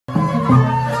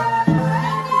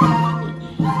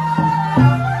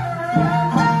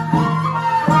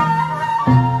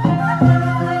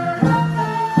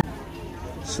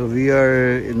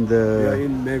are in We are the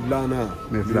in Mevlana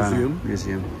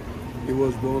Museum. He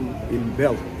was born in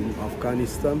Bel in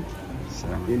Afghanistan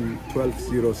in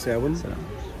 1207,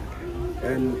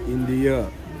 and in the year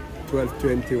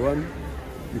 1221,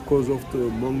 because of the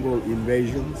Mongol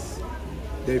invasions,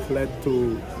 they fled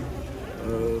to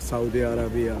Saudi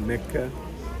Arabia, Mecca,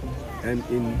 and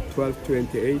in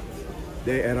 1228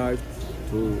 they arrived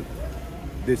to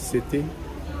this city,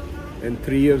 and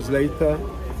 3 years later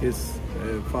his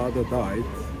father died,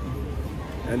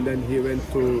 and then he went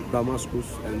to Damascus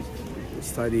and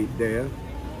studied there.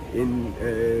 In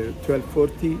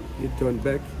 1240 he turned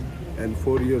back, and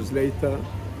 4 years later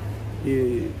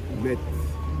he met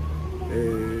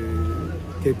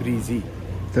Tabrizi.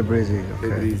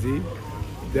 Okay.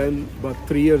 Then, but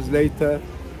 3 years later,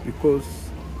 because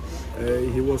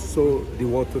he was so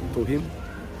devoted to him,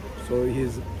 so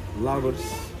his lovers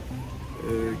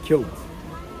killed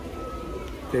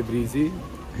Tabrizi.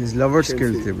 His lovers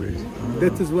killed Tabrizi.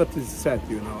 That is what is said,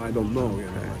 you know. I don't know, you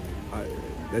know.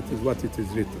 That is what it is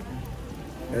written.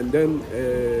 And then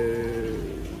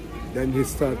he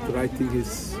started writing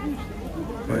his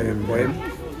poem,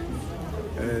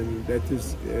 and that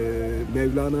is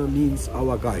Mevlana means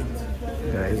our guide.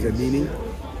 As a meaning.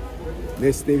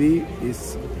 Masnavi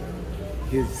is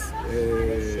his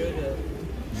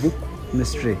book.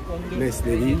 Mystery.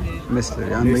 Masnavi.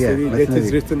 Masnavi. That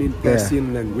is written in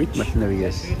Persian language. Masnavi,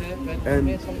 yes.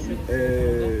 And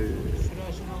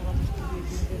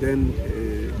then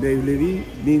Mevlevî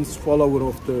means follower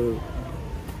of the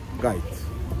guide.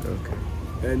 Okay.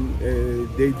 And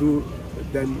they do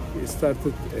then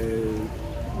started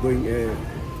doing a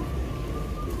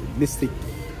mystic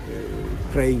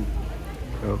praying.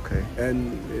 Okay.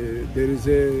 And there is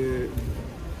a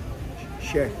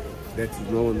sheikh that is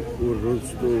known who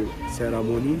rules the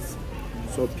ceremonies.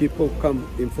 So people come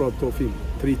in front of him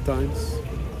 3 times,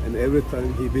 and every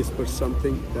time he whispers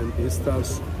something, then he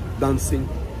starts dancing.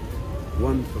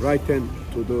 One right hand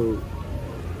to the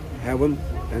heaven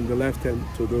and the left hand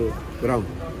to the ground.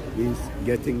 Means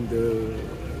getting the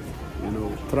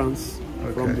trance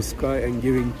from the sky and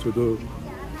giving to the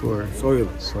soil.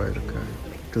 Okay.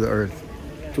 To the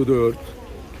earth.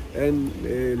 And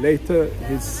later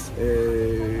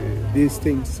these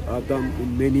things are done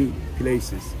in many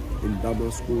places, in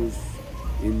Damascus,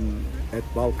 at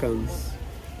Balkans,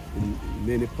 in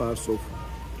many parts of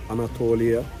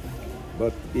Anatolia.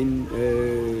 But in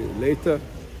later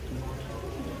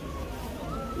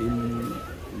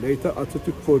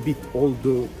Atatürk forbid all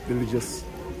the religious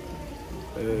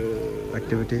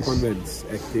convents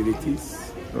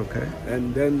activities. Okay.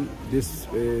 And then this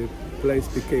place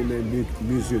became a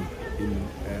museum in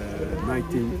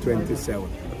 1927.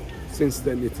 Since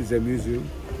then it is a museum.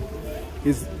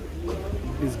 His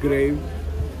grave,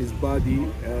 his body,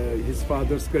 his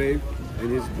father's grave,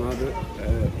 and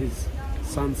his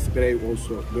son's grave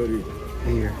also buried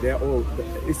here. They're all.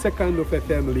 It's a kind of a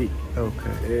family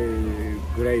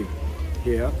grave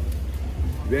here.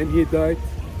 When he died,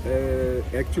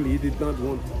 actually he did not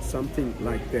want something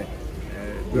like that.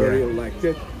 Burial like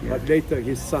that, but later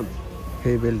his son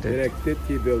he built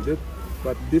it.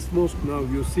 But this mosque now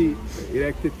you see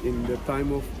erected in the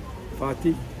time of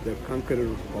Fatih, the conqueror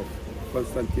of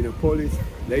Constantinople.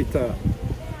 Later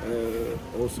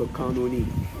also Kanuni,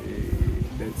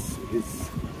 that's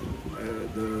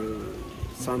the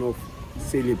son of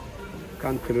Selim,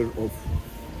 conqueror of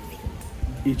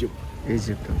Egypt.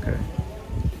 Okay.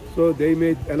 So they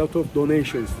made a lot of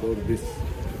donations for this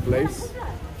place,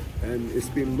 and it's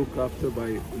been looked after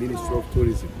by Ministry of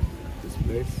Tourism, this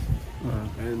place.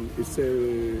 And it's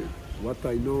what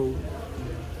I know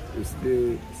is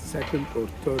the second or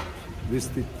third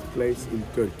listed place in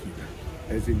Turkey,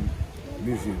 as in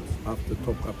museums, after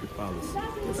Topkapi Palace.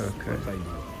 That's what I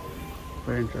know.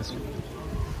 Very interesting.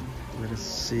 Let us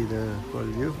see the whole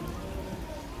view.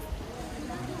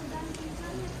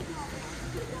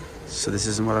 So this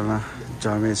is Moulana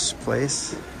Jami's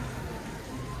place.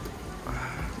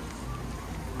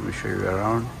 Let me show you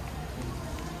around.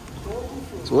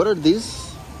 So what are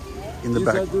these in the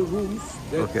back? These are the rooms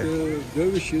that the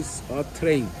dervishes are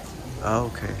trained.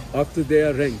 Okay. After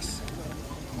their ranks.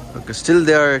 Okay, still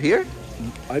they are here?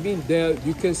 I mean, there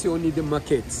you can see only the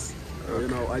maquettes. You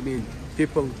know, I mean,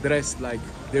 people dressed like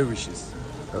dervishes.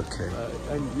 Okay.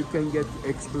 And you can get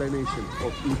explanation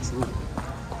of each room.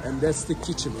 And that's the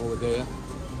kitchen over there,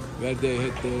 where they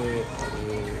had the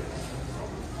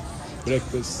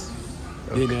breakfast,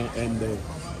 dinner, and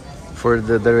for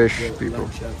the dervish people.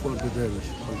 Lunch, for the dervish.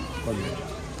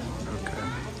 Okay.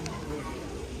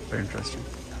 Very interesting.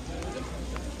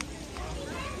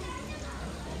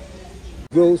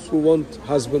 Those who want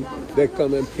husband, they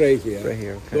come and pray here. Pray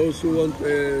here, okay. Those who want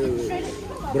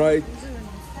bride,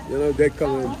 they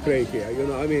come and pray here.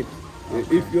 I mean,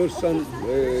 if your son,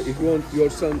 if you want your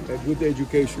son a good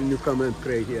education, you come and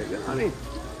pray here. I mean.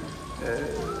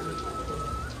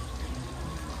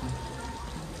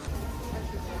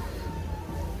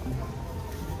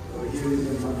 Here is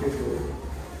the market of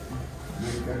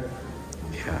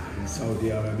Mecca in Saudi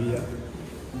Arabia.